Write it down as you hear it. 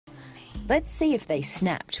Let's see if they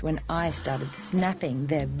snapped when I started snapping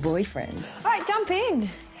their boyfriends. All right, jump in.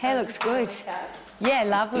 Hair looks good. Yeah,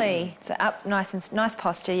 lovely. So up, nice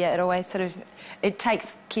posture. Yeah, it always sort of, it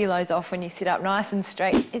takes kilos off when you sit up nice and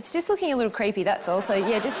straight. It's just looking a little creepy, that's all. So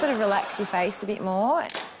yeah, just sort of relax your face a bit more.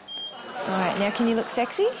 All right, now can you look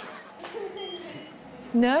sexy?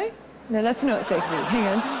 No? No, that's not sexy. Hang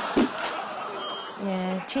on.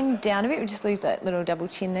 Yeah, chin down a bit. We'll just lose that little double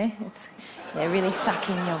chin there. It's, yeah, really suck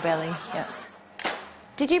in your belly. Yeah.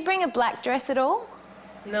 Did you bring a black dress at all?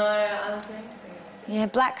 No, I was going to bring it. Yeah,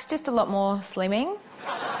 black's just a lot more slimming.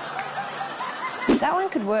 That one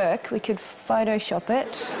could work. We could Photoshop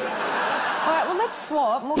it. All right, well, let's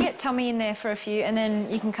swap. We'll get Tommy in there for a few, and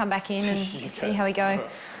then you can come back in and see how we go.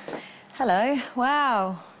 Hello.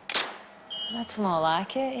 Wow. That's more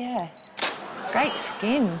like it, yeah. Great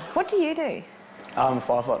skin. What do you do? I'm a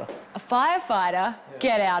firefighter. A firefighter? Yeah.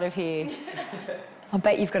 Get out of here. I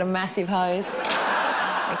bet you've got a massive hose.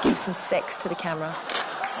 Give some sex to the camera.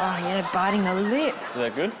 Oh, yeah, biting the lip. Is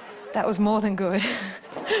that good? That was more than good.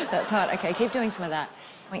 That's hot. OK, keep doing some of that.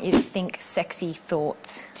 I want you to think sexy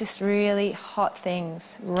thoughts. Just really hot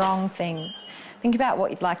things, wrong things. Think about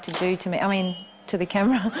what you'd like to do to me. I mean, to the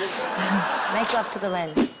camera. Make love to the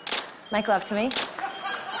lens. Make love to me.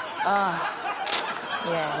 Oh,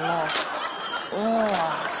 yeah, more. Oh,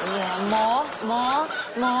 yeah, more.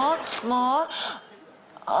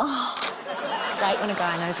 Oh, it's great when a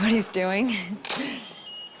guy knows what he's doing.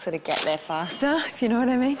 Sort of get there faster, if you know what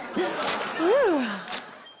I mean. Woo.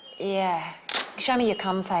 Yeah. Show me your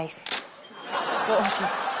cum face.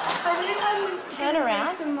 Gorgeous. Turn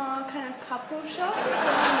around. Some more kind of couple shots.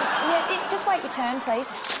 Yeah, just wait your turn, please.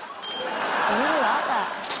 I really like that.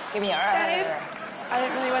 Give me a... Dave, I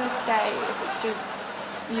don't really want to stay if it's just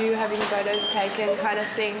you having photos taken kind of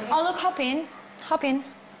thing. Oh, look, hop in. Hop in.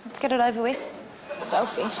 Let's get it over with.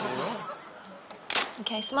 Selfish.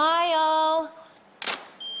 OK, smile.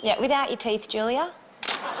 Yeah, without your teeth, Julia.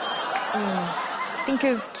 Think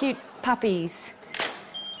of cute puppies.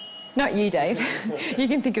 Not you, Dave. You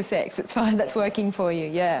can think of sex. It's fine. That's working for you,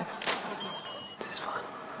 yeah. This is fun.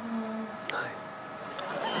 No.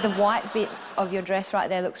 The white bit of your dress right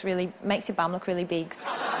there makes your bum look really big.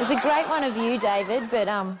 There's a great one of you, David, but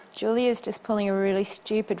Julia's just pulling a really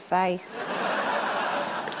stupid face.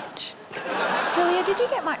 Julia, did you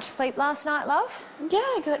get much sleep last night, love? Yeah,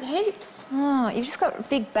 I got heaps. Oh, you've just got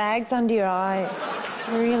big bags under your eyes. It's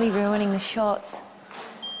really ruining the shots.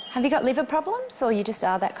 Have you got liver problems, or you just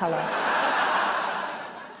are that colour?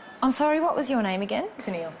 I'm sorry, what was your name again?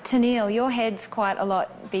 Tennille. Tennille, your head's quite a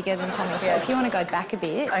lot bigger than Tommy, so if you want to go back a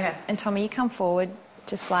bit... OK. And Tommy, you come forward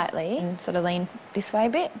just slightly and sort of lean this way a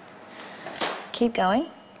bit. Keep going.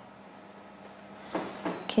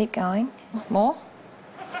 Keep going. More.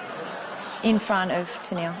 In front of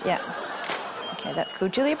Tennille, yeah. OK, that's cool.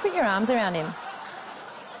 Julia, put your arms around him.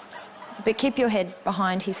 But keep your head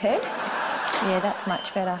behind his head. Yeah, that's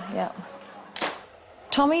much better, yeah.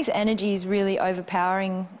 Tommy's energy is really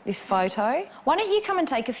overpowering this photo. Why don't you come and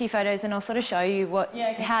take a few photos and I'll sort of show you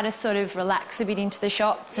how to sort of relax a bit into the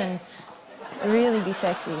shots and really be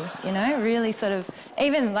sexy, you know? Really sort of,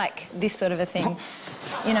 even like this sort of a thing.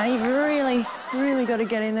 You know, you've really got to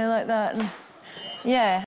get in there like that. And, yeah.